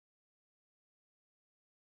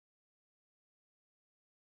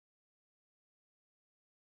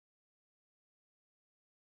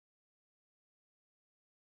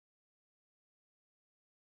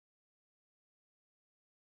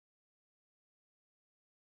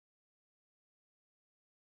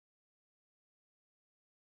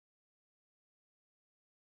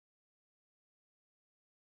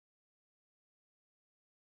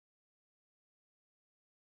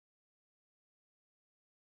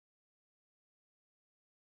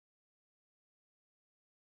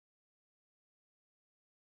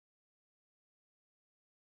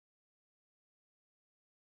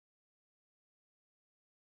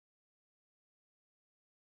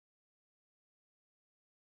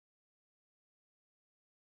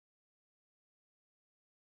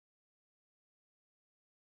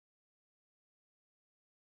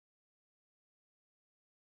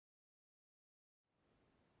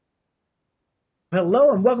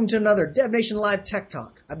Hello and welcome to another DevNation Live Tech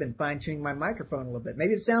Talk. I've been fine-tuning my microphone a little bit.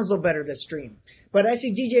 Maybe it sounds a little better this stream. But I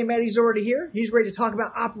see DJ Matty's already here. He's ready to talk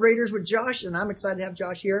about operators with Josh, and I'm excited to have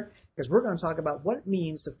Josh here because we're going to talk about what it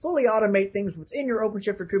means to fully automate things within your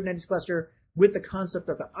OpenShift or Kubernetes cluster with the concept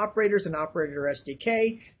of the operators and operator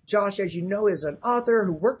SDK. Josh, as you know, is an author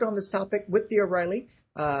who worked on this topic with the O'Reilly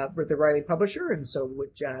publisher, and so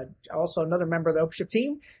also another member of the OpenShift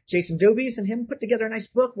team, Jason Dobies, and him put together a nice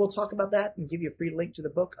book. We'll talk about that and give you a free link to the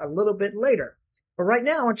book a little bit later. But right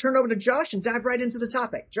now, I'll turn over to Josh and dive right into the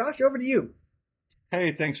topic. Josh, over to you.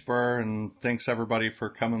 Hey, thanks, Burr, and thanks everybody for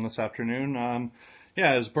coming this afternoon.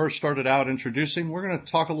 As Burr started out introducing, we're going to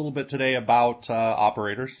talk a little bit today about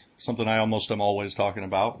operators, something I almost am always talking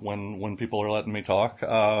about when people are letting me talk,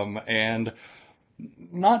 and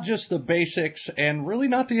not just the basics and really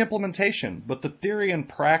not the implementation, but the theory and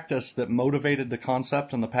practice that motivated the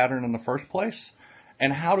concept and the pattern in the first place,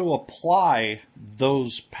 and how to apply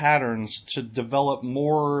those patterns to develop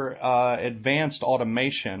more advanced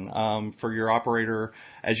automation for your operator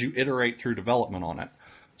as you iterate through development on it.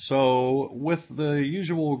 So with the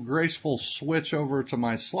usual graceful switch over to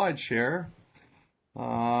my slide share,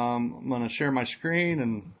 I'm going to share my screen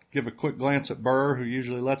and give a quick glance at Burr, who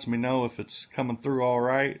usually lets me know if it's coming through all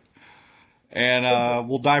right. And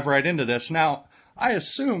we'll dive right into this. Now, I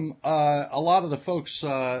assume a lot of the folks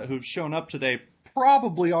who've shown up today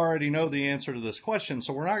probably already know the answer to this question,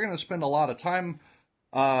 so we're not going to spend a lot of time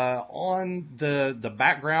on the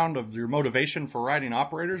background of your motivation for writing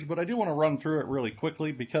operators, but I do want to run through it really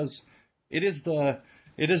quickly because it is the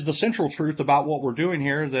central truth about what we're doing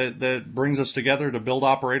here that brings us together to build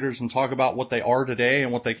operators and talk about what they are today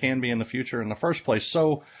and what they can be in the future in the first place.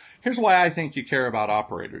 So here's why I think you care about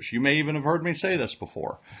operators. You may even have heard me say this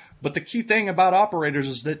before, but the key thing about operators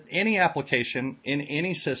is that any application in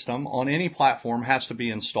any system on any platform has to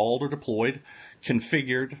be installed or deployed,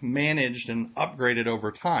 configured, managed, and upgraded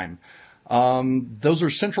over time. Those are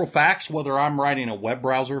central facts whether I'm writing a web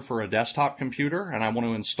browser for a desktop computer and I want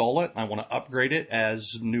to install it, I want to upgrade it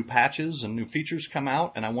as new patches and new features come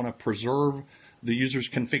out, and I want to preserve the user's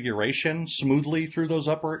configuration smoothly through those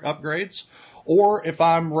upgrades, or if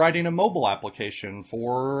I'm writing a mobile application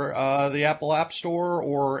for the Apple App Store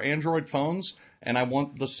or Android phones and I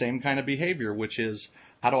want the same kind of behavior, which is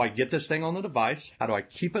how do I get this thing on the device? How do I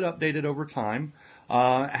keep it updated over time?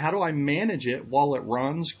 How do I manage it while it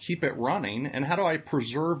runs, keep it running? And how do I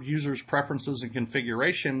preserve users' preferences and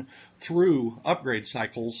configuration through upgrade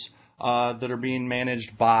cycles that are being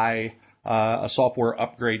managed by a software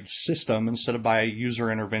upgrade system instead of by a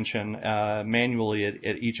user intervention manually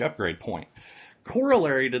at each upgrade point?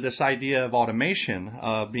 Corollary to this idea of automation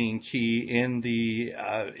being key in the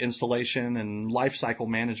installation and lifecycle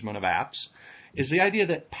management of apps is the idea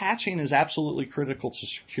that patching is absolutely critical to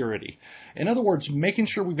security. In other words, making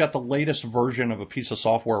sure we've got the latest version of a piece of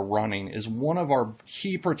software running is one of our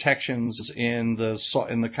key protections in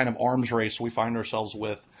the kind of arms race we find ourselves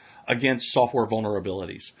with against software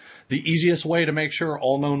vulnerabilities. The easiest way to make sure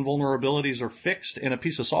all known vulnerabilities are fixed in a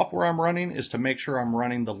piece of software I'm running is to make sure I'm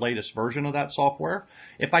running the latest version of that software.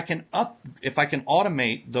 If I can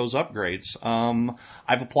automate those upgrades,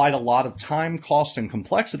 I've applied a lot of time, cost, and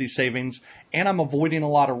complexity savings, and I'm avoiding a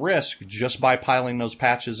lot of risk just by piling those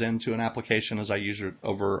patches into an application as I use it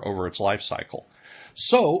over its life cycle.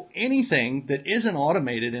 So anything that isn't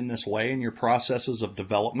automated in this way in your processes of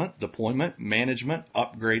development, deployment, management,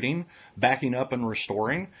 upgrading, backing up, and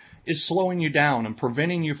restoring is slowing you down and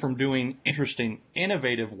preventing you from doing interesting,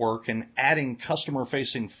 innovative work and adding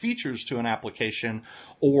customer-facing features to an application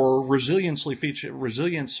or resilience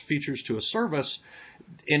features to a service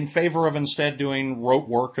in favor of instead doing rote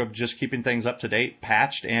work of just keeping things up to date,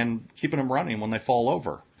 patched, and keeping them running when they fall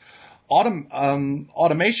over.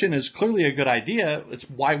 Automation is clearly a good idea. It's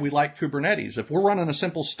why we like Kubernetes. If we're running a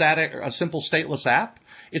simple stateless app,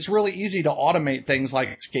 it's really easy to automate things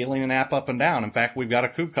like scaling an app up and down. In fact, we've got a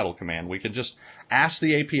kubectl command. We can just ask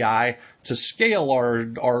the API to scale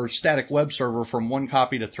our static web server from 1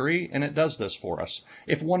 copy to 3, and it does this for us.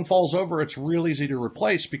 If one falls over, it's real easy to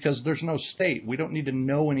replace because there's no state. We don't need to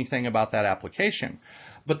know anything about that application.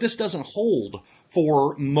 But this doesn't hold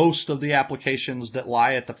for most of the applications that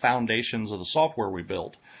lie at the foundations of the software we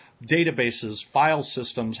build. Databases, file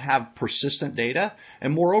systems have persistent data,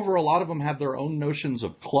 and moreover, a lot of them have their own notions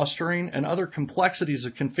of clustering and other complexities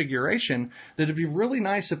of configuration that would be really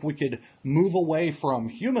nice if we could move away from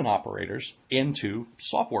human operators into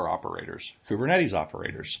software operators, Kubernetes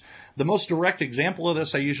operators. The most direct example of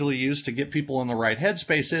this I usually use to get people in the right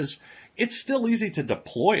headspace is it's still easy to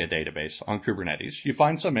deploy a database on Kubernetes. You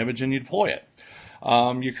find some image and you deploy it.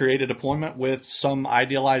 You create a deployment with some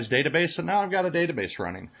idealized database, and now I've got a database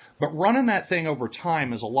running. But running that thing over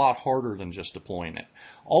time is a lot harder than just deploying it.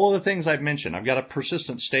 All of the things I've mentioned, I've got a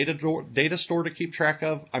persistent data store to keep track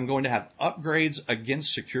of. I'm going to have upgrades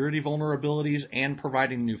against security vulnerabilities and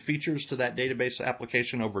providing new features to that database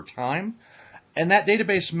application over time. And that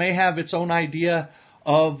database may have its own idea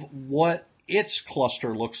of what its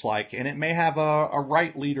cluster looks like, and it may have a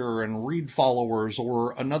write leader and read followers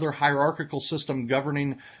or another hierarchical system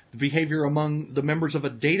governing the behavior among the members of a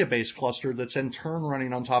database cluster that's in turn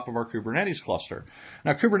running on top of our Kubernetes cluster.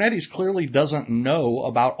 Now, Kubernetes clearly doesn't know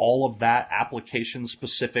about all of that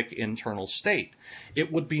application-specific internal state.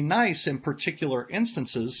 It would be nice in particular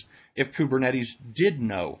instances if Kubernetes did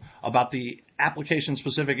know about the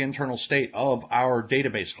application-specific internal state of our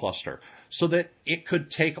database cluster, so that it could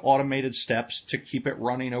take automated steps to keep it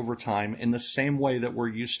running over time in the same way that we're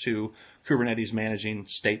used to Kubernetes managing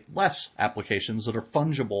stateless applications that are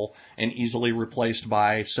fungible and easily replaced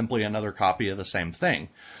by simply another copy of the same thing.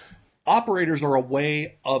 Operators are a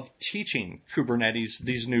way of teaching Kubernetes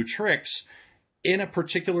these new tricks in a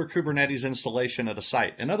particular Kubernetes installation at a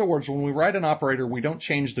site. In other words, when we write an operator, we don't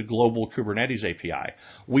change the global Kubernetes API.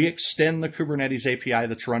 We extend the Kubernetes API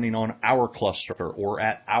that's running on our cluster or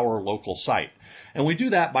at our local site. And we do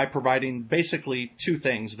that by providing basically two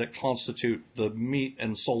things that constitute the meat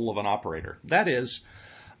and soul of an operator. That is,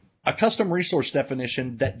 a custom resource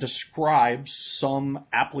definition that describes some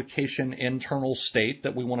application internal state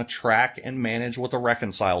that we want to track and manage with a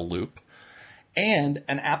reconcile loop, and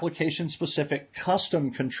an application-specific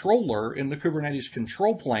custom controller in the Kubernetes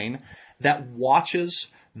control plane that watches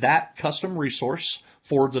that custom resource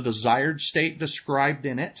for the desired state described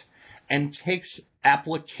in it and takes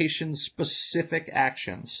application-specific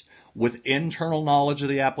actions with internal knowledge of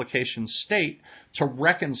the application state to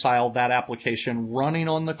reconcile that application running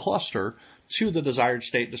on the cluster to the desired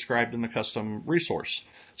state described in the custom resource.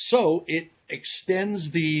 So it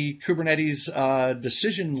extends the Kubernetes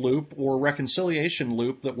decision loop or reconciliation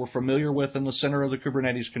loop that we're familiar with in the center of the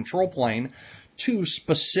Kubernetes control plane to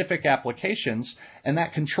specific applications, and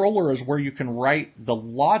that controller is where you can write the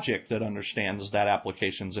logic that understands that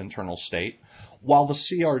application's internal state, while the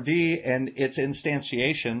CRD and its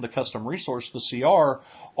instantiation, the custom resource, the CR,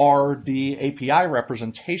 are the API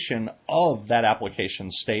representation of that application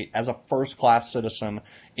state as a first-class citizen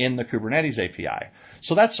in the Kubernetes API.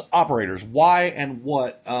 So that's operators, why and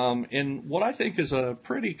what, in what I think is a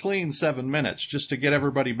pretty clean 7 minutes, just to get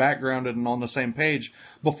everybody backgrounded and on the same page.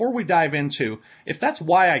 Before we dive into, if that's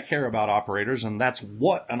why I care about operators, and that's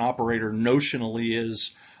what an operator notionally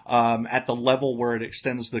is at the level where it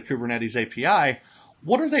extends the Kubernetes API,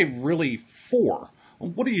 what are they really for?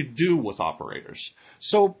 What do you do with operators?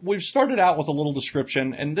 So we've started out with a little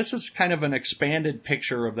description, and this is kind of an expanded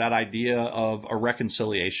picture of that idea of a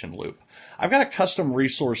reconciliation loop. I've got a custom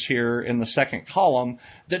resource here in the second column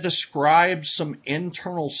that describes some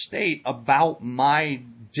internal state about my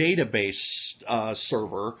database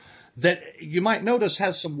server that you might notice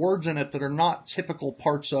has some words in it that are not typical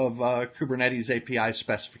parts of Kubernetes API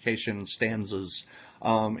specification stanzas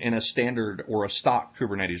in a standard or a stock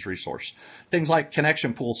Kubernetes resource. Things like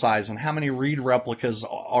connection pool size and how many read replicas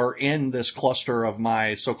are in this cluster of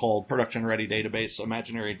my so-called production-ready database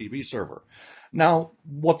imaginary DB server. Now,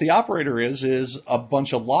 what the operator is a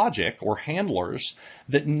bunch of logic or handlers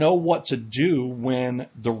that know what to do when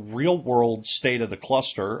the real-world state of the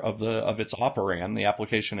cluster of its operand, the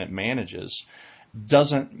application it manages,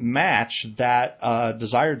 doesn't match that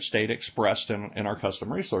desired state expressed in our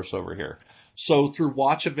custom resource over here. So through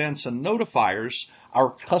watch events and notifiers,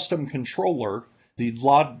 our custom controller, the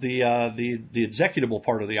executable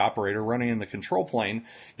part of the operator running in the control plane,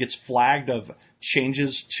 gets flagged of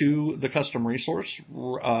changes to the custom resource,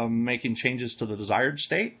 making changes to the desired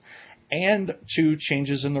state, and to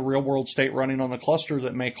changes in the real world state running on the cluster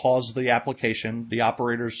that may cause the application, the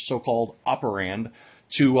operator's so-called operand,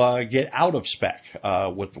 to get out of spec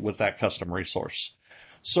with that custom resource.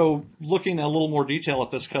 So looking at a little more detail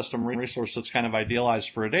at this custom resource that's kind of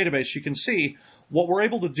idealized for a database, you can see what we're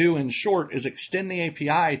able to do in short is extend the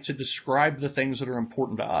API to describe the things that are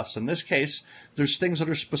important to us. In this case, there's things that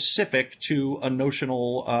are specific to a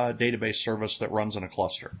notional database service that runs in a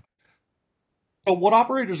cluster. So what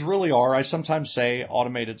operators really are, I sometimes say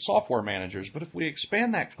automated software managers, but if we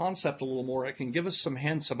expand that concept a little more, it can give us some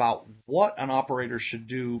hints about what an operator should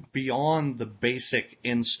do beyond the basic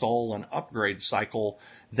install and upgrade cycle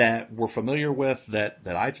that we're familiar with, that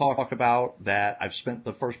I talk about, that I've spent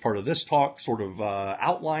the first part of this talk sort of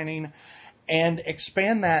outlining. and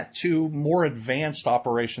expand that to more advanced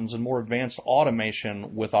operations and more advanced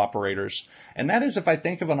automation with operators. And that is if I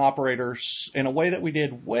think of an operator in a way that we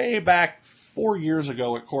did way back 4 years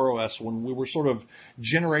ago at CoreOS when we were sort of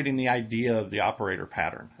generating the idea of the operator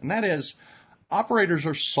pattern. And that is, operators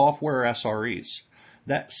are software SREs,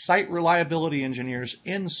 that site reliability engineers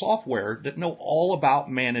in software that know all about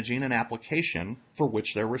managing an application for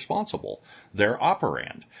which they're responsible, their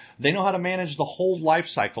operand. They know how to manage the whole life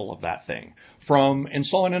cycle of that thing, from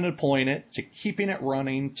installing and deploying it, to keeping it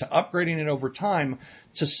running, to upgrading it over time,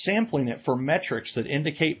 to sampling it for metrics that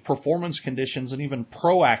indicate performance conditions, and even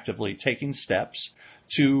proactively taking steps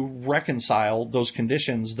to reconcile those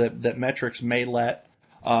conditions that metrics may let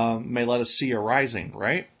us see arising,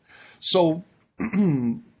 right? So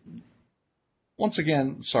once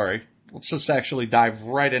again, let's just actually dive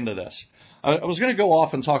right into this. I was going to go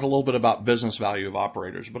off and talk a little bit about business value of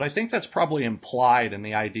operators, but I think that's probably implied in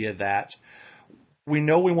the idea that we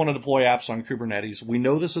know we want to deploy apps on Kubernetes. We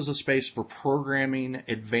know this is a space for programming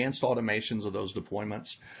advanced automations of those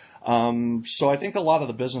deployments. So I think a lot of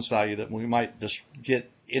the business value that we might just get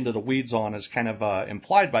into the weeds on is kind of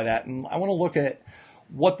implied by that. And I want to look at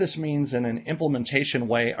what this means in an implementation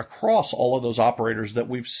way across all of those operators that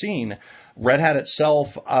we've seen Red Hat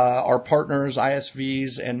itself, our partners,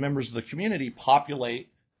 ISVs, and members of the community populate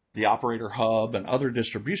the operator hub and other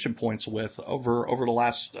distribution points with over the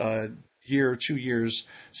last year, 2 years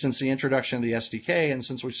since the introduction of the SDK, and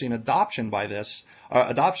since we've seen adoption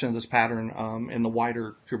of this pattern in the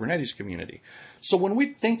wider Kubernetes community. So when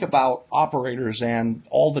we think about operators and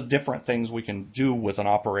all the different things we can do with an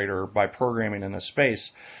operator by programming in this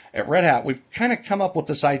space, at Red Hat, we've kind of come up with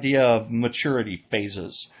this idea of maturity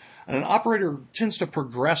phases. And an operator tends to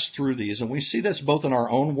progress through these, and we see this both in our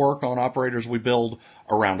own work on operators we build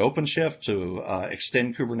around OpenShift to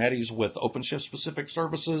extend Kubernetes with OpenShift-specific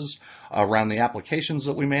services, around the applications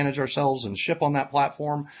that we manage ourselves and ship on that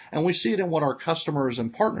platform, and we see it in what our customers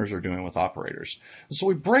and partners are doing with operators. And so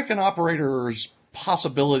we break an operator's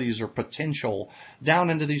possibilities or potential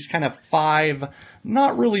down into these kind of 5,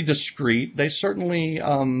 not really discrete. They certainly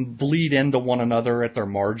bleed into one another at their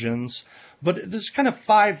margins. But there's kind of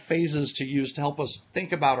 5 phases to use to help us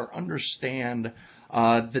think about or understand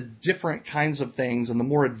the different kinds of things and the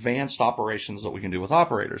more advanced operations that we can do with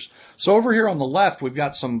operators. So over here on the left, we've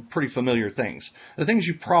got some pretty familiar things. The things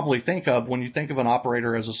you probably think of when you think of an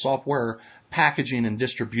operator as a software packaging and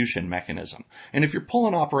distribution mechanism. And if you're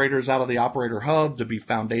pulling operators out of the operator hub to be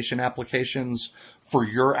foundation applications for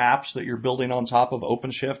your apps that you're building on top of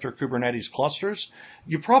OpenShift or Kubernetes clusters,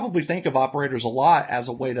 you probably think of operators a lot as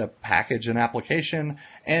a way to package an application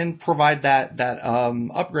and provide that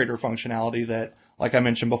upgrader functionality that, like I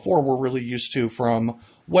mentioned before, we're really used to from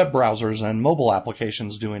web browsers and mobile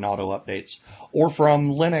applications doing auto updates, or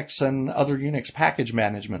from Linux and other Unix package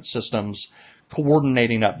management systems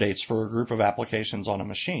coordinating updates for a group of applications on a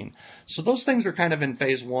machine. So those things are kind of in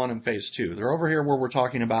phase 1 and phase 2. They're over here where we're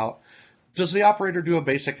talking about, does the operator do a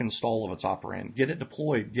basic install of its operand, get it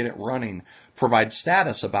deployed, get it running, provide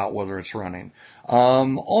status about whether it's running,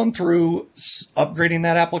 on through upgrading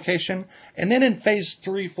that application. And then in phase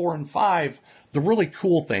 3, 4, and 5, the really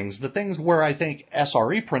cool things, the things where I think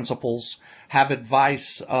SRE principles have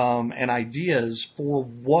advice and ideas for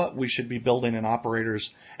what we should be building in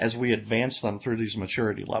operators as we advance them through these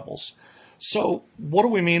maturity levels. So what do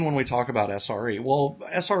we mean when we talk about SRE? Well,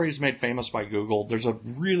 SRE is made famous by Google. There's a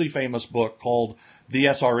really famous book called the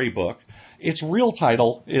SRE book. Its real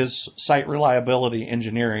title is Site Reliability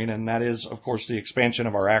Engineering, and that is, of course, the expansion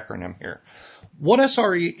of our acronym here. What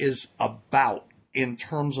SRE is about in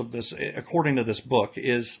terms of this, according to this book,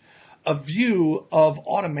 is a view of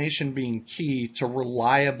automation being key to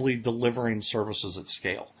reliably delivering services at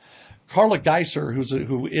scale. Carla Geiser,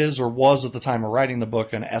 who is or was at the time of writing the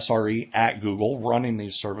book an SRE at Google running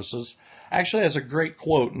these services, actually has a great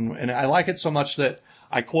quote, and I like it so much that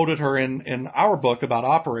I quoted her in our book about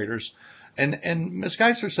operators. And Ms.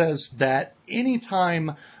 Geiser says that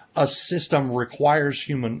anytime a system requires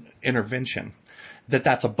human intervention,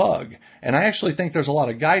 that's a bug. And I actually think there's a lot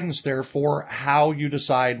of guidance there for how you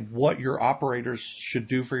decide what your operators should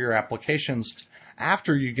do for your applications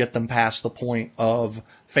after you get them past the point of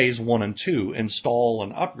phase 1 and 2, install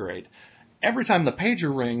and upgrade. Every time the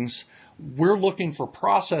pager rings, we're looking for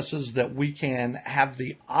processes that we can have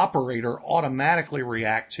the operator automatically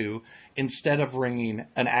react to instead of ringing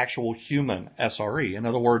an actual human SRE. In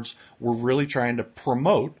other words, we're really trying to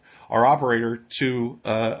promote our operator to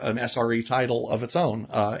an SRE title of its own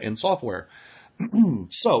in software.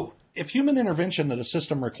 So if human intervention that a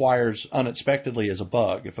system requires unexpectedly is a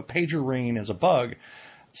bug, if a pager ringing is a bug,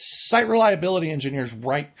 Site reliability engineers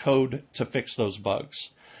write code to fix those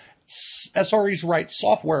bugs. SREs write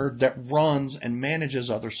software that runs and manages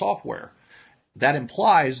other software. That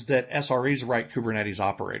implies that SREs write Kubernetes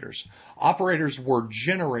operators. Operators were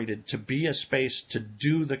generated to be a space to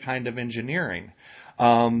do the kind of engineering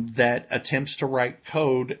that attempts to write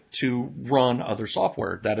code to run other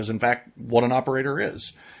software. That is, in fact, what an operator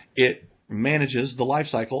is. It manages the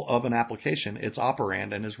lifecycle of an application, its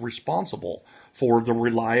operand, and is responsible for the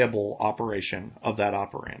reliable operation of that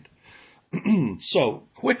operand. So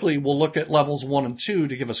quickly, we'll look at levels 1 and 2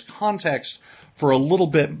 to give us context for a little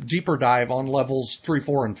bit deeper dive on levels 3,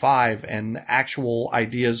 4, and 5 and actual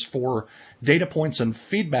ideas for data points and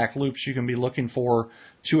feedback loops you can be looking for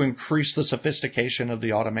to increase the sophistication of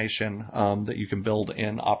the automation that you can build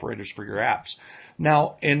in operators for your apps.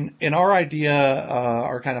 Now, in our idea,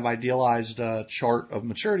 our kind of idealized chart of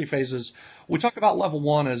maturity phases, we talk about level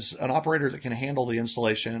 1 as an operator that can handle the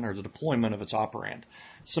installation or the deployment of its operand.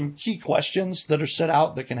 Some key questions that are set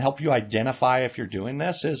out that can help you identify if you're doing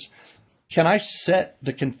this is, can I set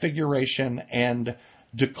the configuration and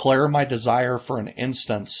declare my desire for an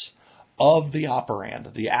instance of the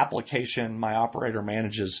operand, the application my operator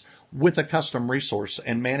manages, with a custom resource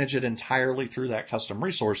and manage it entirely through that custom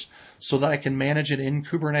resource so that I can manage it in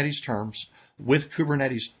Kubernetes terms with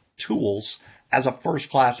Kubernetes tools as a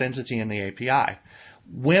first-class entity in the API.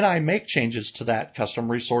 When I make changes to that custom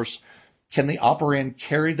resource, can the operand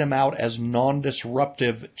carry them out as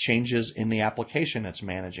non-disruptive changes in the application it's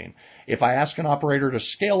managing? If I ask an operator to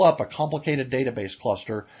scale up a complicated database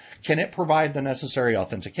cluster, can it provide the necessary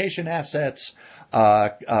authentication assets,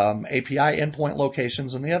 API endpoint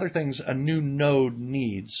locations, and the other things a new node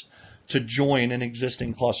needs to join an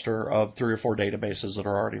existing cluster of 3 or 4 databases that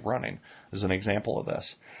are already running, as an example of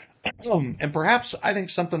this. And perhaps I think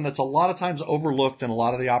something that's a lot of times overlooked in a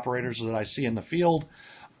lot of the operators that I see in the field,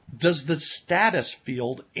 does the status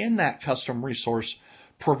field in that custom resource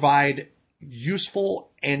provide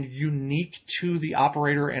useful and unique to the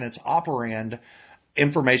operator and its operand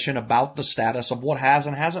information about the status of what has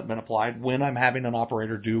and hasn't been applied when I'm having an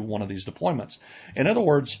operator do one of these deployments? In other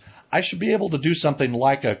words, I should be able to do something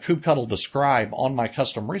like a kubectl describe on my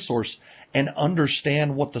custom resource and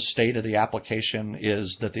understand what the state of the application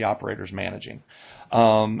is that the operator is managing.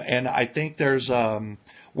 And I think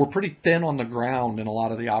we're pretty thin on the ground in a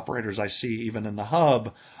lot of the operators I see, even in the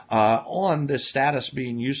hub, on this status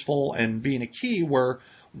being useful and being a key where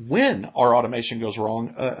when our automation goes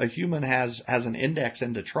wrong, a human has an index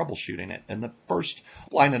into troubleshooting it. And the first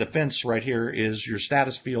line of defense right here is your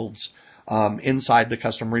status fields inside the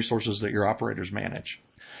custom resources that your operators manage.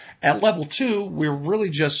 At level 2, we're really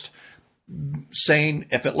just saying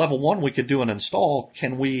if at level 1 we could do an install,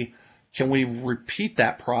 can we repeat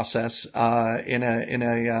that process in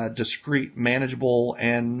a discrete, manageable,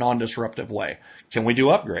 and non-disruptive way? Can we do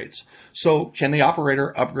upgrades? So can the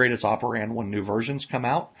operator upgrade its operand when new versions come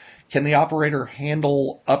out? Can the operator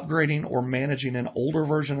handle upgrading or managing an older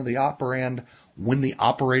version of the operand when the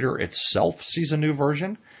operator itself sees a new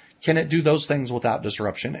version? Can it do those things without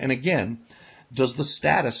disruption? And again, does the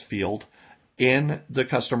status field in the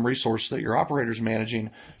custom resource that your operator is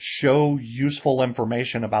managing show useful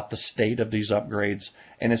information about the state of these upgrades,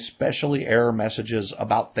 and especially error messages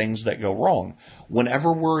about things that go wrong?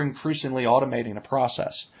 Whenever we're increasingly automating a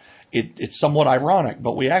process, it's somewhat ironic,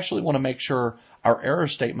 but we actually want to make sure our error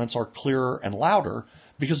statements are clearer and louder,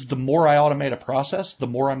 because the more I automate a process, the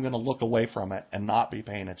more I'm going to look away from it and not be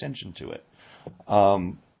paying attention to it.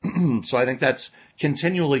 So I think that's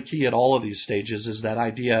continually key at all of these stages, is that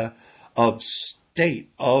idea of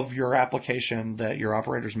state of your application that your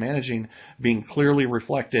operator is managing being clearly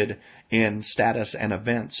reflected in status and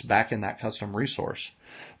events back in that custom resource.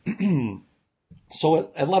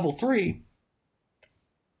 So at level 3,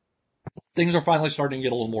 things are finally starting to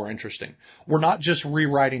get a little more interesting. We're not just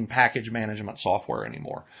rewriting package management software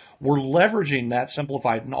anymore. We're leveraging that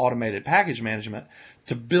simplified and automated package management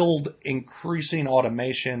to build increasing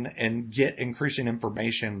automation and get increasing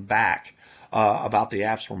information back about the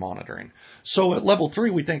apps we're monitoring. So at level 3,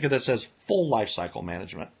 we think of this as full lifecycle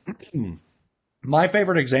management. My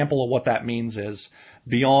favorite example of what that means is,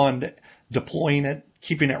 beyond deploying it,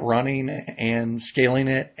 keeping it running, and scaling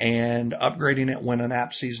it and upgrading it when an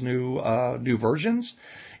app sees new versions,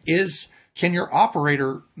 is, can your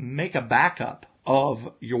operator make a backup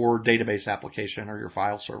of your database application or your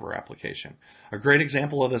file server application? A great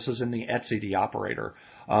example of this is in the etcd operator.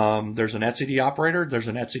 There's an etcd operator, there's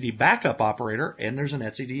an etcd backup operator, and there's an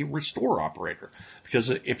etcd restore operator. Because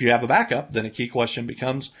if you have a backup, then a key question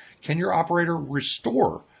becomes, can your operator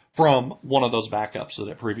restore from one of those backups that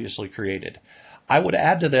it previously created? I would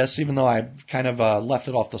add to this, even though I've kind of left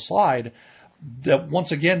it off the slide, that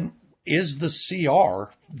once again, is the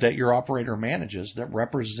CR that your operator manages that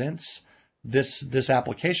represents this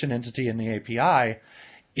application entity in the API,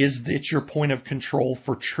 is it your point of control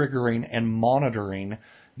for triggering and monitoring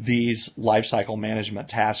these lifecycle management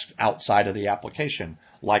tasks outside of the application,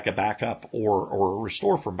 like a backup or a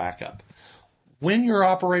restore from backup? When your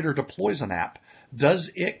operator deploys an app, does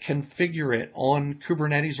it configure it on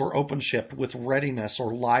Kubernetes or OpenShift with readiness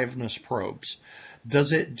or liveness probes?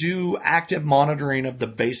 Does it do active monitoring of the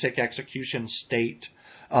basic execution state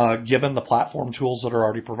given the platform tools that are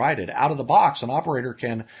already provided? Out of the box, an operator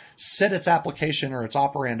can set its application or its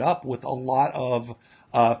operand up with a lot of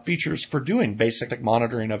features for doing basic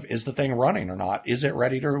monitoring of, is the thing running or not? Is it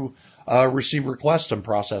ready to receive requests and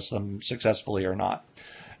process them successfully or not?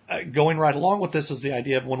 Going right along with this is the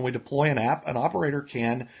idea of when we deploy an app, an operator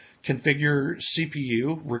can configure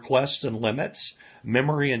CPU requests and limits,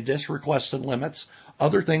 memory and disk requests and limits,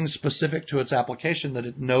 other things specific to its application that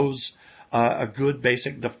it knows a good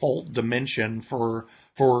basic default dimension for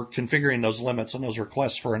configuring those limits and those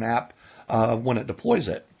requests for an app when it deploys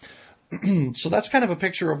it. So that's kind of a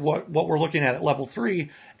picture of what we're looking at level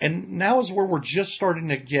 3. And now is where we're just starting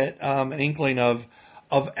to get an inkling of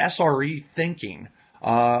SRE thinking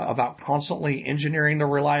about constantly engineering the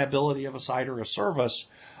reliability of a site or a service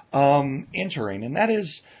entering. And that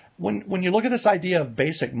is, when you look at this idea of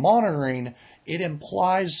basic monitoring, it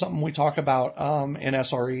implies something we talk about in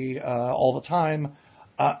SRE all the time,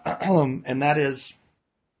 and that is,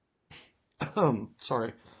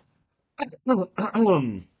 sorry.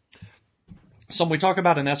 Something we talk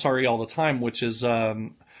about in SRE all the time, which is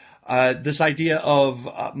this idea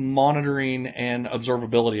of monitoring and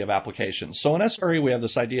observability of applications. So in SRE, we have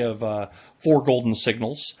this idea of 4 golden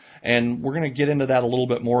signals, and we're going to get into that a little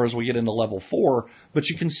bit more as we get into level 4. But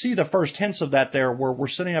you can see the first hints of that there, where we're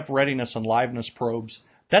setting up readiness and liveness probes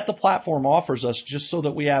that the platform offers us just so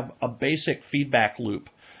that we have a basic feedback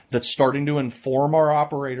loop that's starting to inform our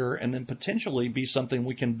operator and then potentially be something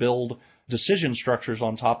we can build decision structures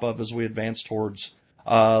on top of as we advance towards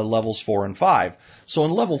levels 4 and 5. So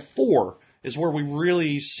in level 4 is where we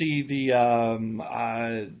really see the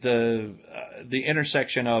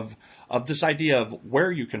intersection of this idea of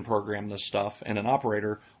where you can program this stuff in an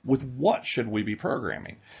operator with what should we be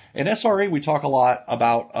programming. In SRE, we talk a lot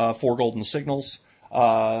about 4 golden signals,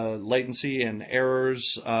 latency and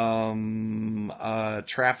errors,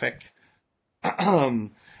 traffic.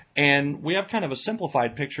 And we have kind of a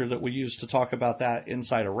simplified picture that we use to talk about that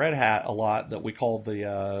inside of Red Hat a lot, that we call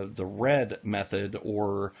the RED method,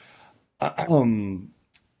 or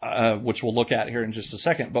which we'll look at here in just a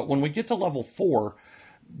second. But when we get to level 4,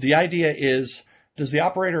 the idea is, does the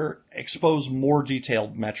operator expose more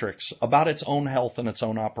detailed metrics about its own health and its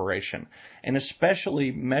own operation, and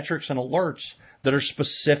especially metrics and alerts that are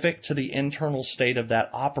specific to the internal state of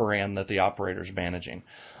that operand that the operator is managing?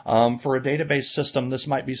 For a database system, this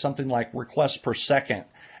might be something like requests per second,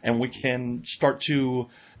 and we can start to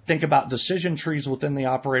think about decision trees within the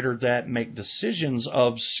operator that make decisions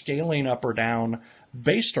of scaling up or down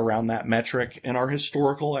based around that metric and our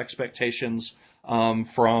historical expectations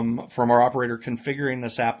from our operator configuring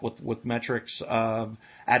this app with metrics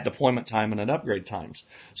at deployment time and at upgrade times.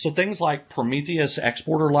 So things like Prometheus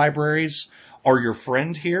exporter libraries are your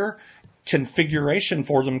friend here. Configuration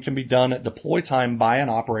for them can be done at deploy time by an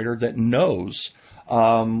operator that knows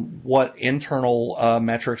what internal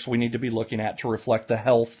metrics we need to be looking at to reflect the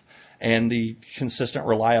health and the consistent,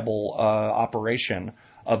 reliable operation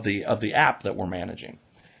of the app that we're managing.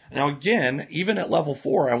 Now, again, even at level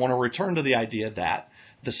 4, I want to return to the idea that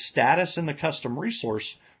the status and the custom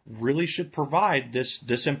resource really should provide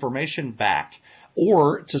this information back,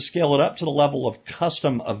 or to scale it up to the level of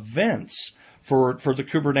custom events for the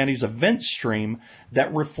Kubernetes event stream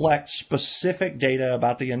that reflect specific data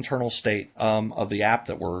about the internal state of the app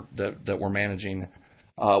that we're managing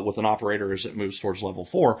with an operator as it moves towards level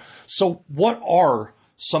 4. So what are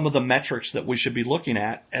some of the metrics that we should be looking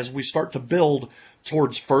at as we start to build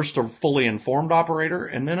towards first a fully informed operator,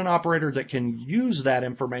 and then an operator that can use that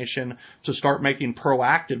information to start making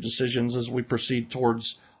proactive decisions as we proceed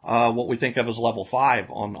towards what we think of as level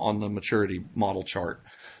 5 on the maturity model chart?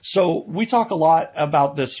 So we talk a lot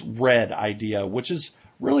about this RED idea, which is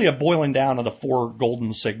really a boiling down of the 4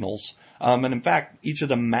 golden signals. And in fact, each of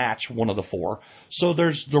them match one of the 4. So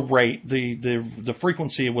there's the rate, the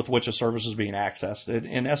frequency with which a service is being accessed.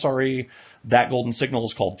 In SRE, that golden signal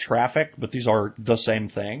is called traffic, but these are the same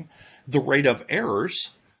thing. The rate of errors,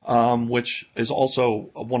 which is also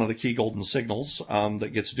one of the key golden signals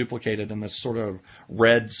that gets duplicated in this sort of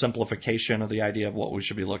RED simplification of the idea of what we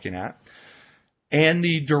should be looking at. and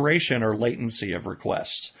the duration or latency of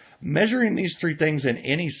requests. Measuring these three things in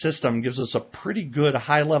any system gives us a pretty good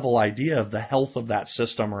high-level idea of the health of that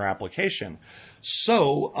system or application.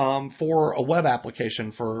 So for a web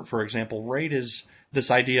application, for example, rate is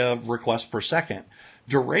this idea of requests per second.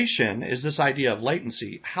 Duration is this idea of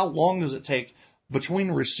latency. How long does it take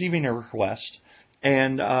between receiving a request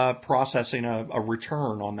and processing a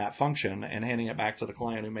return on that function and handing it back to the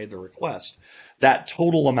client who made the request? That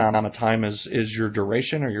total amount of time is your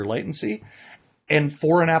duration or your latency. And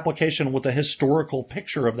for an application with a historical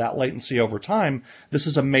picture of that latency over time, this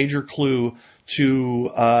is a major clue to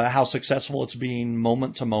how successful it's being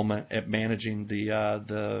moment to moment at managing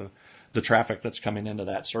the traffic that's coming into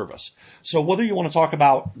that service. So whether you want to talk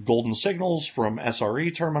about golden signals from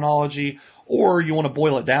SRE terminology, or you want to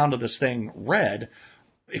boil it down to this thing red,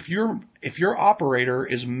 if your operator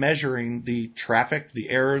is measuring the traffic, the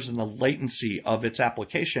errors, and the latency of its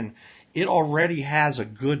application, it already has a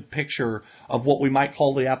good picture of what we might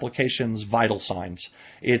call the application's vital signs.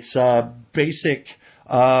 It's basic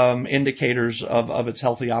indicators of its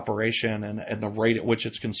healthy operation and the rate at which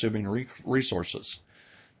it's consuming resources.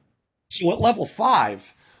 So at level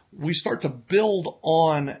 5, we start to build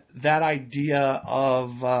on that idea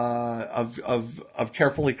of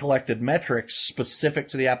carefully collected metrics specific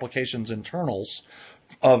to the application's internals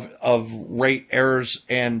of rate, errors,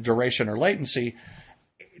 and duration or latency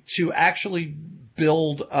to actually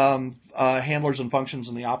build handlers and functions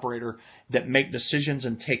in the operator that make decisions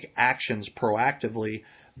and take actions proactively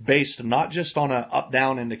based not just on an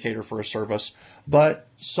up-down indicator for a service, but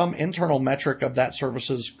some internal metric of that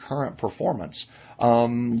service's current performance.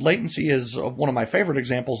 Latency is one of my favorite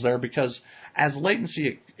examples there because as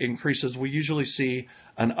latency increases, we usually see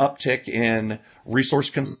an uptick in resource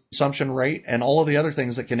consumption rate and all of the other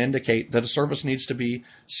things that can indicate that a service needs to be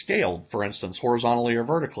scaled, for instance, horizontally or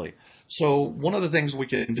vertically. So one of the things we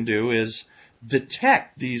can do is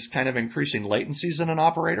detect these kind of increasing latencies in an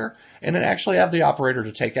operator and then actually have the operator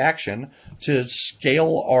to take action to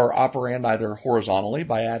scale our operand either horizontally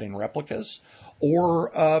by adding replicas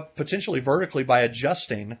or potentially vertically by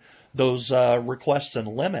adjusting those requests and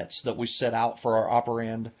limits that we set out for our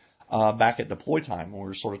operand back at deploy time. When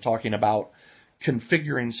we're sort of talking about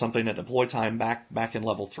configuring something at deploy time back in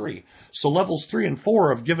level 3. So levels 3 and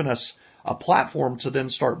 4 have given us a platform to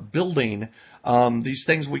then start building these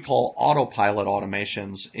things we call autopilot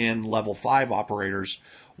automations in level 5 operators,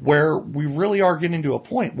 where we really are getting to a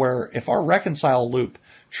point where if our reconcile loop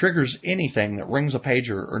triggers anything that rings a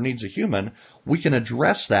pager or needs a human, we can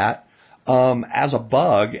address that as a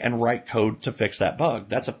bug and write code to fix that bug.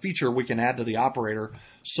 That's a feature we can add to the operator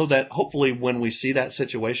so that hopefully when we see that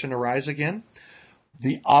situation arise again,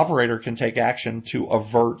 the operator can take action to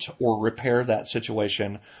avert or repair that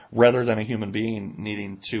situation rather than a human being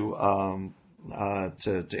needing to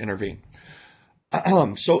intervene.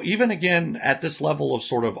 So even again at this level of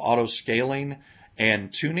sort of auto scaling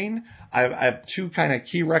and tuning, I have two kind of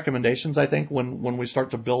key recommendations, I think, when we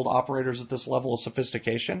start to build operators at this level of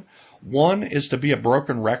sophistication. One is to be a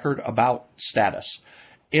broken record about status.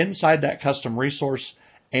 Inside that custom resource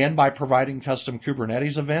and by providing custom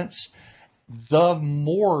Kubernetes events, the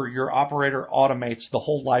more your operator automates the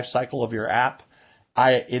whole life cycle of your app,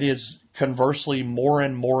 it is conversely more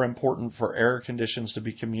and more important for error conditions to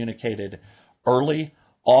be communicated early,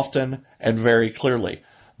 often, and very clearly.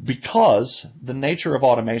 Because the nature of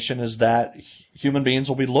automation is that human beings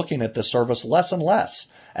will be looking at this service less and less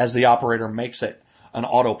as the operator makes it an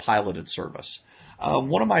autopiloted service.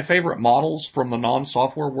 One of my favorite models from the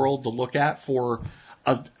non-software world to look at for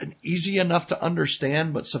an easy enough to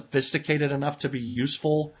understand but sophisticated enough to be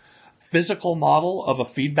useful physical model of a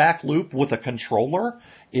feedback loop with a controller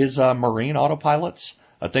is marine autopilots,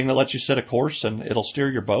 a thing that lets you set a course and it'll steer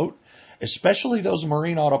your boat. Especially those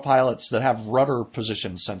marine autopilots that have rudder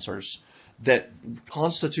position sensors that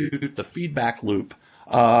constitute the feedback loop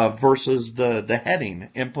versus the heading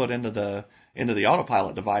input into the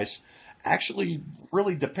autopilot device actually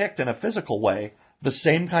really depict in a physical way the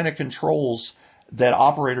same kind of controls that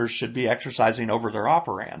operators should be exercising over their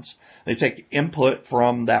operands. They take input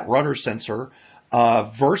from that rudder sensor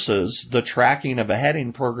versus the tracking of a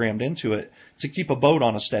heading programmed into it to keep a boat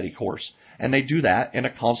on a steady course. And they do that in a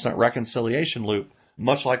constant reconciliation loop,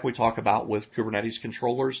 much like we talk about with Kubernetes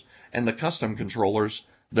controllers and the custom controllers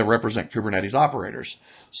that represent Kubernetes operators.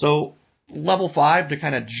 So level 5, to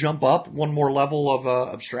kind of jump up one more level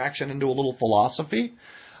of abstraction into a little philosophy,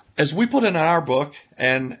 as we put in our book,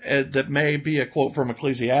 and that may be a quote from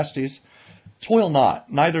Ecclesiastes, toil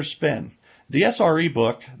not, neither spin. The SRE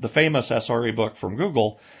book, the famous SRE book from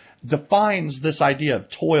Google, defines this idea of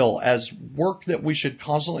toil as work that we should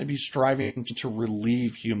constantly be striving to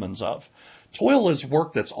relieve humans of. Toil is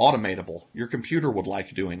work that's automatable. Your computer would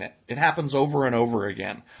like doing it. It happens over and over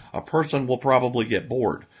again. A person will probably get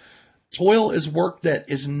bored. Toil is work that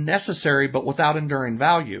is necessary but without enduring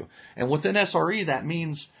value. And within SRE, that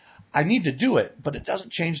means I need to do it, but it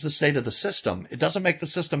doesn't change the state of the system. It doesn't make the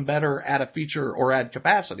system better, add a feature, or add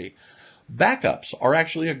capacity. Backups are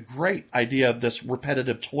actually a great idea of this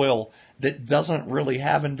repetitive toil that doesn't really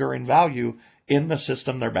have enduring value in the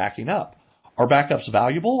system they're backing up. Are backups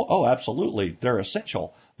valuable? Oh, absolutely. They're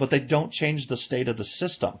essential, but they don't change the state of the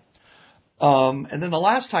system. And then the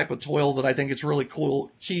last type of toil that I think it's really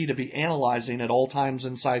key to be analyzing at all times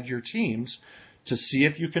inside your teams to see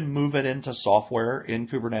if you can move it into software in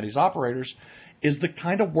Kubernetes operators is the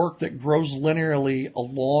kind of work that grows linearly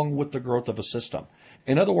along with the growth of a system.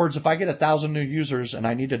 In other words, if I get 1,000 new users and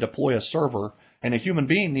I need to deploy a server and a human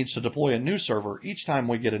being needs to deploy a new server each time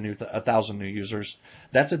we get 1,000 new users,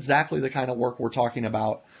 that's exactly the kind of work we're talking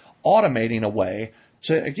about automating away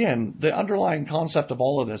to, again, the underlying concept of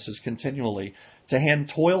all of this is continually to hand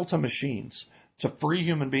toil to machines, to free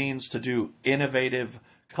human beings to do innovative,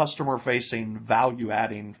 customer-facing,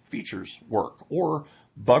 value-adding features work or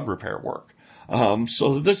bug repair work.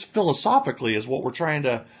 So this philosophically is what we're trying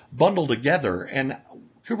to bundle together. And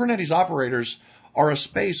Kubernetes operators are a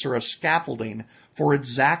space or a scaffolding for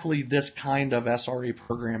exactly this kind of SRE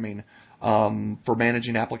programming for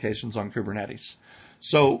managing applications on Kubernetes.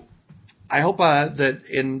 So I hope that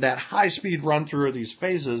in that high-speed run-through of these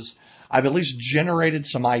phases, I've at least generated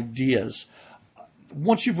some ideas.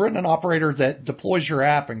 Once you've written an operator that deploys your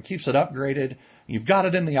app and keeps it upgraded, you've got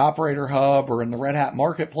it in the operator hub or in the Red Hat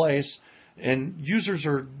marketplace, and users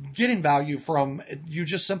are getting value from you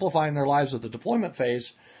just simplifying their lives at the deployment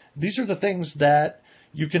phase, these are the things that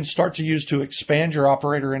you can start to use to expand your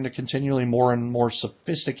operator into continually more and more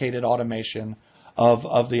sophisticated automation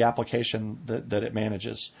of the application that it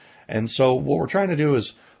manages. And so what we're trying to do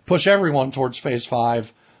is push everyone towards phase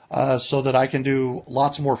 5 so that I can do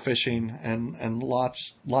lots more fishing and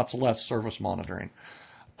lots less service monitoring.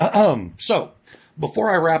 So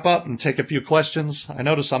before I wrap up and take a few questions, I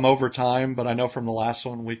notice I'm over time, but I know from the last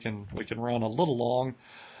one we can run a little long.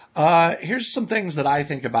 Here's some things that I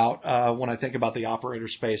think about when I think about the operator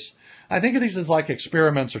space. I think of these as like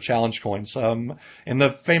experiments or challenge coins. In the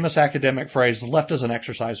famous academic phrase, left as an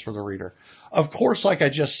exercise for the reader. Of course, like I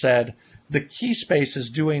just said, the key space is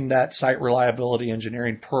doing that site reliability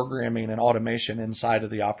engineering, programming, and automation inside of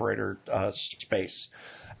the operator space.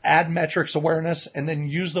 Add metrics awareness, and then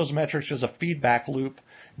use those metrics as a feedback loop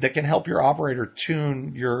that can help your operator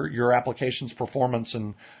tune your application's performance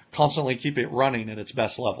and constantly keep it running at its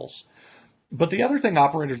best levels. But the other thing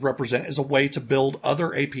operators represent is a way to build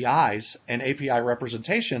other APIs and API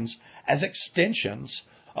representations as extensions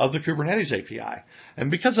of the Kubernetes API. And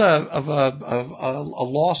because of a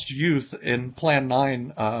lost youth in Plan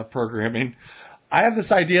 9 programming, I have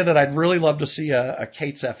this idea that I'd really love to see a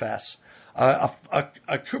K8s FS. A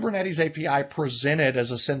Kubernetes API presented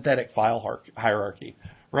as a synthetic file hierarchy,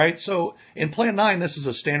 right? So in Plan 9, this is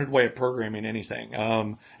a standard way of programming anything.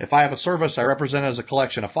 If I have a service, I represent it as a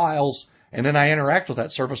collection of files, and then I interact with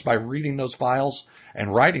that service by reading those files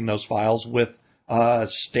and writing those files with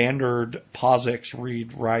standard POSIX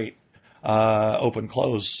read, write, open,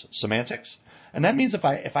 close semantics. And that means if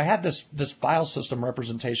I had this file system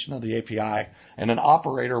representation of the API and an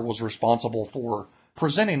operator was responsible for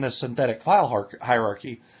presenting this synthetic file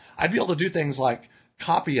hierarchy, I'd be able to do things like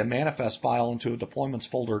copy a manifest file into a deployments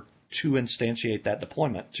folder to instantiate that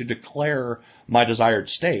deployment, to declare my desired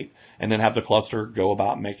state, and then have the cluster go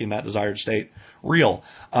about making that desired state real.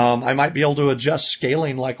 I might be able to adjust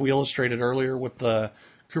scaling like we illustrated earlier with the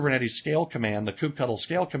Kubernetes scale command, the kubectl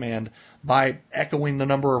scale command, by echoing the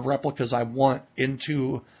number of replicas I want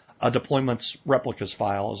into a deployments replicas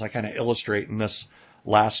file, as I kind of illustrate in this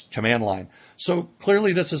last command line. So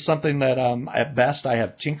clearly this is something that at best I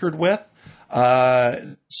have tinkered with.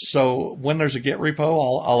 So when there's a Git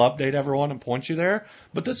repo, I'll update everyone and point you there.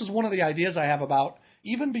 But this is one of the ideas I have about,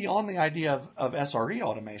 even beyond the idea of SRE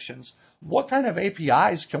automations, what kind of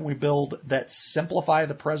APIs can we build that simplify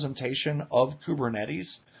the presentation of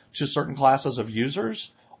Kubernetes to certain classes of users,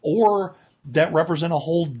 or that represent a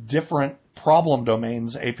whole different problem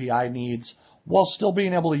domains API needs, while still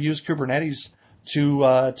being able to use Kubernetes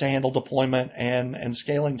to handle deployment and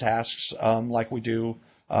scaling tasks like we do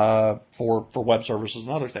for web services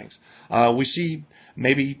and other things. We see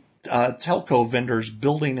maybe telco vendors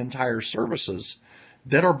building entire services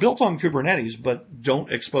that are built on Kubernetes, but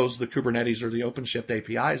don't expose the Kubernetes or the OpenShift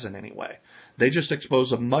APIs in any way. They just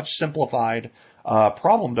expose a much simplified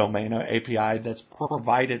problem domain API that's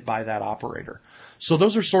provided by that operator. So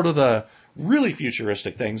those are sort of the really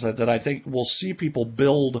futuristic things that I think we'll see people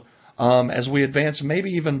build as we advance,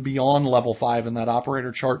 maybe even beyond level 5 in that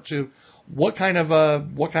operator chart too. What kind of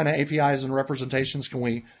APIs and representations can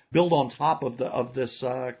we build on top of this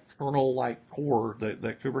kernel-like core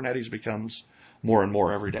that Kubernetes becomes more and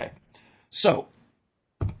more every day? So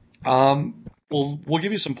we'll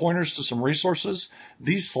give you some pointers to some resources.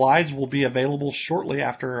 These slides will be available shortly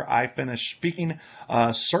after I finish speaking,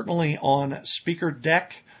 certainly on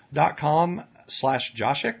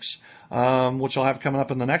speakerdeck.com/JoshX, which I'll have coming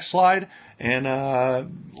up in the next slide. And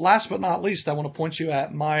last but not least, I want to point you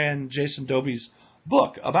at my and Jason Dobie's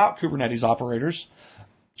book about Kubernetes operators.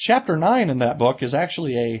 Chapter 9 in that book is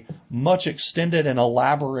actually a much extended and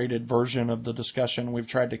elaborated version of the discussion we've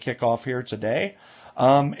tried to kick off here today.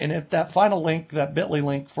 And if that final link, that bit.ly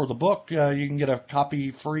link for the book, you can get a copy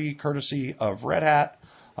free courtesy of Red Hat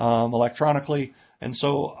electronically. And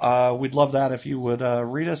so we'd love that if you would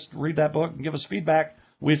read that book and give us feedback.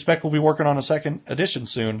 We expect we'll be working on a second edition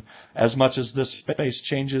soon, as much as this space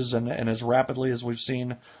changes and as rapidly as we've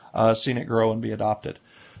seen it grow and be adopted.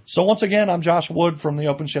 So once again, I'm Josh Wood from the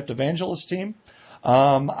OpenShift Evangelist team.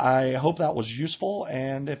 I hope that was useful,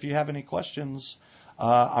 and if you have any questions,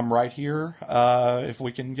 I'm right here if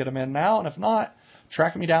we can get them in now, and if not,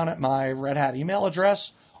 track me down at my Red Hat email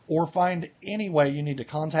address, or find any way you need to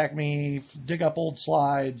contact me, dig up old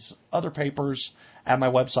slides, other papers at my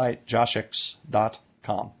website,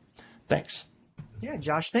 joshx.com. Thanks. Yeah,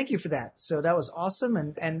 Josh, thank you for that. So that was awesome.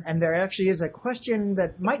 And there actually is a question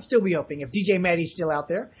that might still be open if DJ Maddie's still out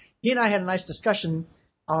there. He and I had a nice discussion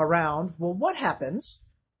around, well, what happens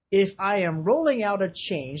if I am rolling out a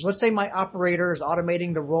change? Let's say my operator is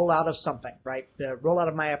automating the rollout of something, right? The rollout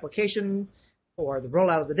of my application or the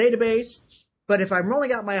rollout of the database. But if I'm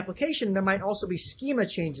rolling out my application, there might also be schema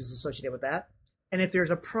changes associated with that. And if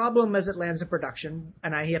there's a problem as it lands in production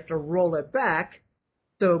and I have to roll it back,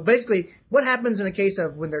 so basically what happens in a case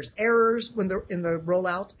of when there's errors when they're in the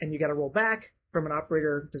rollout and you got to roll back from an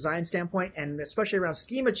operator design standpoint, and especially around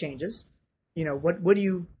schema changes,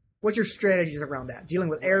 what's your strategies around that? Dealing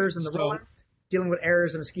with errors in the rollout, dealing with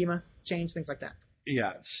errors in a schema change, things like that.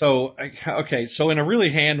 Yeah. So, okay. So in a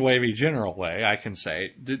really hand-wavy general way, I can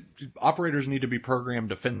say operators need to be programmed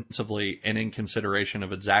defensively and in consideration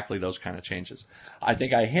of exactly those kind of changes. I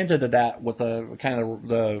think I hinted at that with the kind of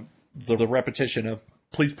the repetition of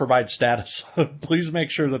please provide status. Please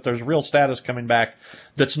make sure that there's real status coming back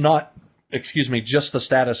that's not, just the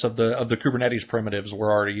status of the Kubernetes primitives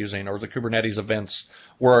we're already using, or the Kubernetes events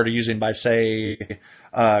we're already using by, say,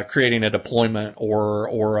 creating a deployment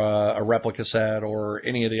or a replica set or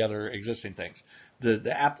any of the other existing things.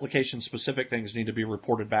 The application-specific things need to be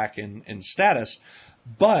reported back in status.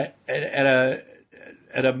 But to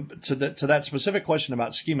that specific question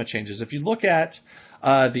about schema changes, if you look at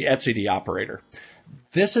the etcd operator,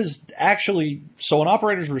 this is actually, so an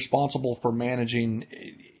operator is responsible for managing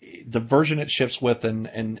the version it ships with and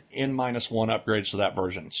N-1 upgrades to that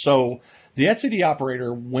version. So the etcd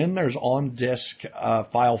operator, when there's on-disk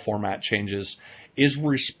file format changes, is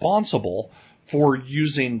responsible for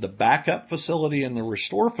using the backup facility and the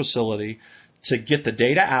restore facility to get the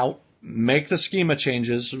data out, make the schema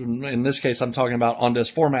changes, in this case I'm talking about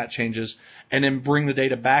on-disk format changes, and then bring the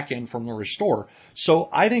data back in from the restore. So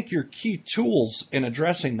I think your key tools in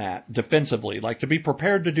addressing that defensively, like to be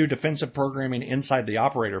prepared to do defensive programming inside the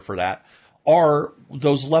operator for that, are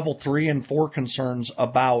those level 3 and 4 concerns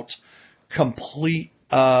about complete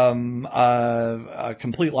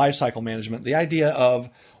lifecycle management. The idea of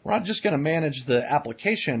we're not just going to manage the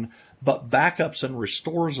application, but backups and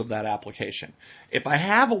restores of that application. If I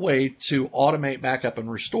have a way to automate backup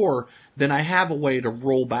and restore, then I have a way to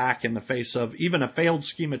roll back in the face of even a failed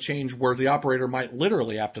schema change where the operator might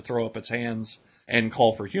literally have to throw up its hands and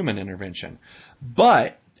call for human intervention.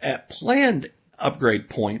 But at planned upgrade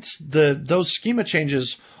points, those schema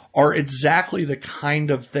changes are exactly the kind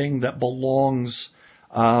of thing that belongs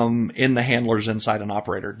in the handlers inside an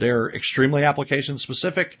operator. They're extremely application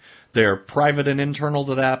specific. They're private and internal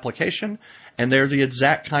to the application, and they're the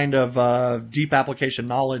exact kind of deep application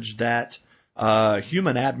knowledge that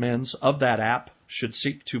human admins of that app should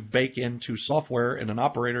seek to bake into software in an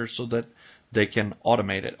operator so that they can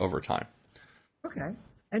automate it over time. Okay.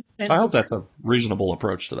 I hope that's a reasonable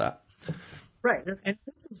approach to that. Right, and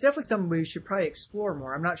this is definitely something we should probably explore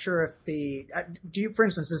more. I'm not sure if for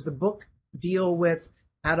instance, does the book deal with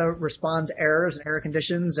how to respond to errors and error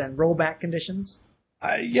conditions and rollback conditions?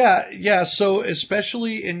 Yeah. So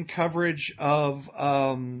especially in coverage of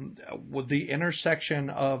with the intersection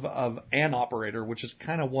of an operator, which is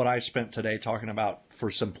kind of what I spent today talking about for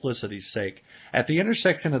simplicity's sake. At the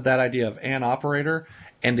intersection of that idea of an operator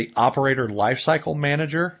and the operator lifecycle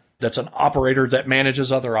manager, that's an operator that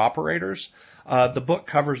manages other operators. The book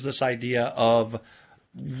covers this idea of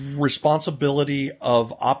responsibility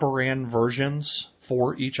of operand versions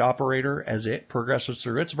for each operator as it progresses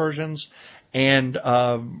through its versions, and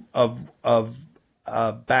of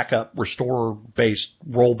backup restore based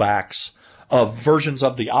rollbacks of versions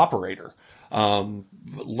of the operator,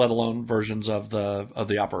 let alone versions of the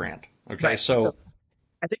operand. Okay, Right. so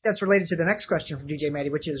I think that's related to the next question from DJ Maddie,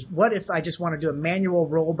 which is, what if I just want to do a manual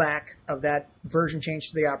rollback of that version change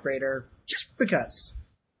to the operator just because?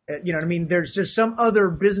 You know what I mean? There's just some other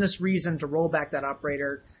business reason to roll back that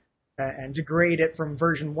operator and degrade it from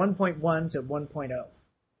version 1.1 to 1.0.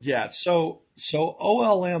 yeah, so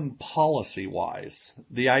OLM policy wise,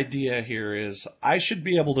 the idea here is I should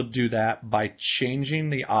be able to do that by changing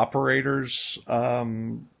the operator's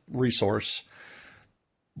resource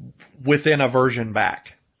within a version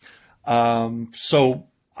back. So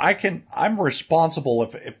I'm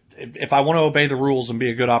responsible if I want to obey the rules and be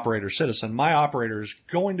a good operator citizen, my operator is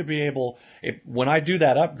going to be able, when I do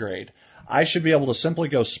that upgrade, I should be able to simply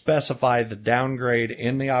go specify the downgrade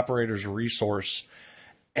in the operator's resource,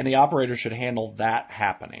 and the operator should handle that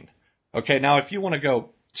happening. Okay, now if you want to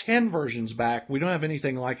go 10 versions back, we don't have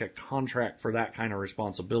anything like a contract for that kind of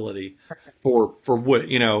responsibility for what,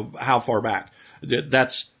 how far back.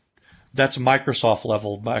 That's Microsoft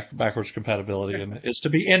level backwards compatibility, and it's to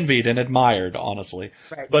be envied and admired, honestly.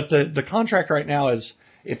 Right. But the contract right now is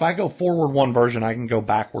if I go forward one version, I can go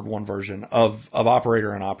backward one version of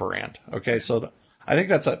operator and operand. Okay, so I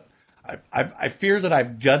think I fear that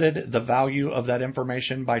I've gutted the value of that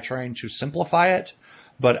information by trying to simplify it,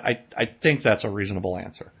 but I think that's a reasonable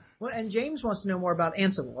answer. Well, and James wants to know more about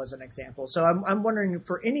Ansible as an example. So I'm wondering,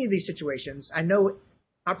 for any of these situations, I know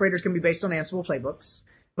operators can be based on Ansible playbooks.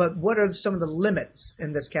 But what are some of the limits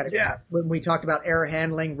in this category? Yeah. When we talk about error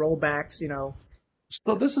handling, rollbacks,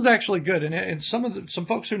 So this is actually good, and some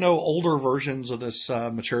folks who know older versions of this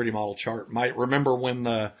maturity model chart might remember when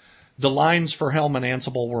the lines for Helm and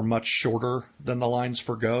Ansible were much shorter than the lines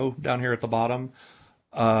for Go down here at the bottom.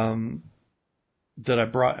 That I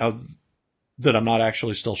brought that I'm not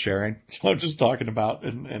actually still sharing, so I'm just talking about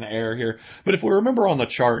an error here. But if we remember on the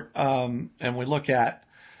chart, and we look at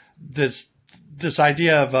this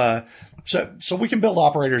idea of so we can build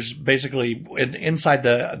operators basically inside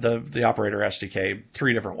the operator SDK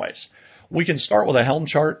three different ways. We can start with a Helm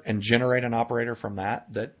chart and generate an operator from that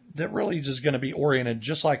really is going to be oriented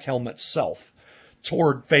just like Helm itself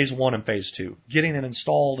toward phase 1 and phase 2, getting it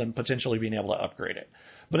installed and potentially being able to upgrade it.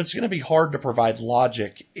 But it's going to be hard to provide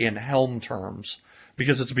logic in Helm terms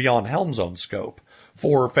because it's beyond Helm's own scope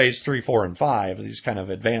for phase 3, 4, and 5, these kind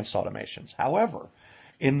of advanced automations. However,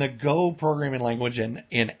 in the Go programming language and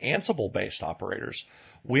in Ansible-based operators,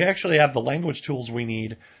 we actually have the language tools we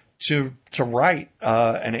need to write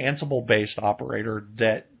an Ansible-based operator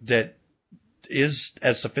that is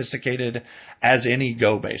as sophisticated as any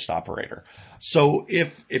Go-based operator. So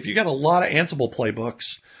if you got a lot of Ansible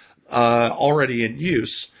playbooks already in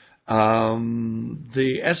use,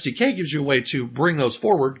 the SDK gives you a way to bring those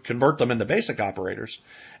forward, convert them into basic operators,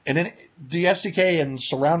 and then the SDK and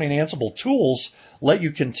surrounding Ansible tools let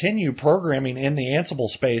you continue programming in the Ansible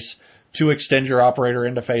space to extend your operator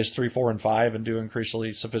into phase 3, 4, and 5 and do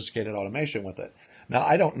increasingly sophisticated automation with it. Now,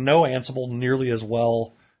 I don't know Ansible nearly as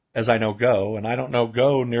well as I know Go, and I don't know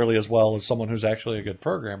Go nearly as well as someone who's actually a good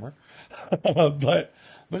programmer. but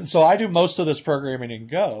so I do most of this programming in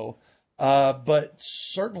Go. But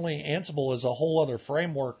certainly Ansible is a whole other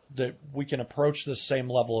framework that we can approach this same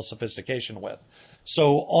level of sophistication with.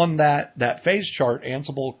 So on that phase chart,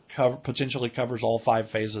 Ansible potentially covers all 5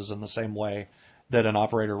 phases in the same way that an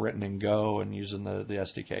operator written in Go and using the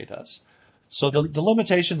SDK does. So the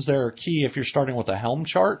limitations there are key if you're starting with a Helm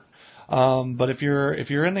chart. But if you're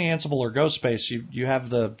in the Ansible or Go space, you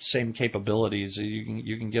have the same capabilities.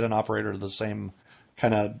 You can get an operator to the same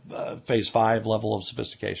kind of phase 5 level of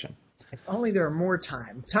sophistication. If only there were more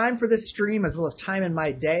time for this stream as well as time in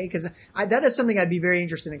my day, because that is something I'd be very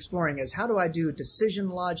interested in exploring, is how do I do decision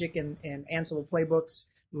logic in Ansible playbooks,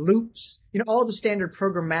 loops, all the standard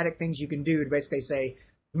programmatic things you can do to basically say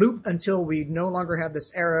loop until we no longer have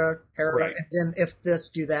this error, right. And then if this,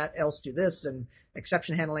 do that, else do this, and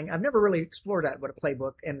exception handling. I've never really explored that with a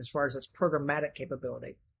playbook and as far as its programmatic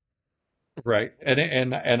capability. Right,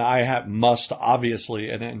 and I must obviously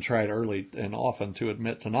and tried early and often to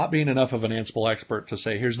admit to not being enough of an Ansible expert to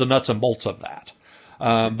say here's the nuts and bolts of that.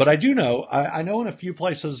 But I do know, I know in a few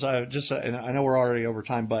places, and I know we're already over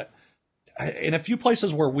time, but in a few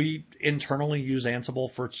places where we internally use Ansible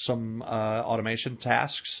for some automation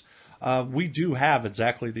tasks, we do have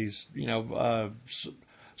exactly these,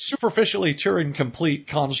 superficially Turing complete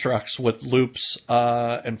constructs with loops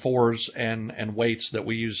and fors and waits that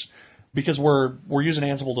we use because we're using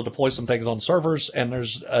Ansible to deploy some things on servers, and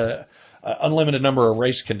there's a unlimited number of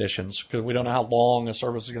race conditions because we don't know how long a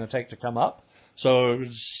service is going to take to come up. So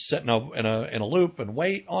setting in a loop and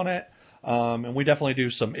wait on it. And we definitely do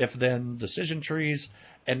some if-then decision trees,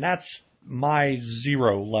 and that's my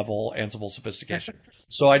 0 level Ansible sophistication.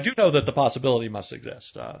 So I do know that the possibility must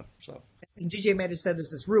exist. And DJ Mehdi said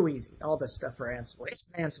this is real easy, all this stuff for Ansible. He's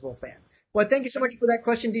an Ansible fan. Well, thank you so much for that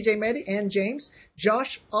question, DJ Mehdi and James.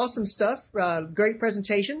 Josh, awesome stuff. Great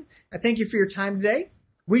presentation. I thank you for your time today.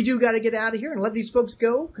 We do got to get out of here and let these folks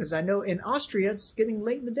go because I know in Austria it's getting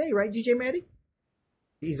late in the day, right, DJ Mehdi?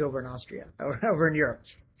 He's over in Austria, over in Europe.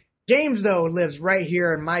 James, though, lives right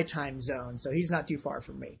here in my time zone, so he's not too far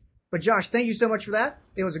from me. But, Josh, thank you so much for that.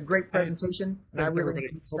 It was a great presentation. And I really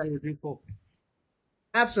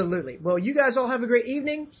Absolutely. Well, you guys all have a great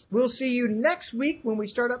evening. We'll see you next week when we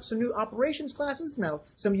start up some new operations classes. Now,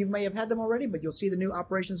 some of you may have had them already, but you'll see the new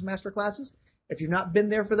operations master classes. If you've not been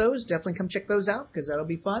there for those, definitely come check those out because that'll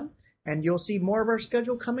be fun. And you'll see more of our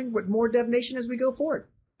schedule coming with more DevNation as we go forward.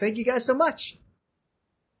 Thank you guys so much.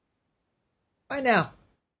 Bye now.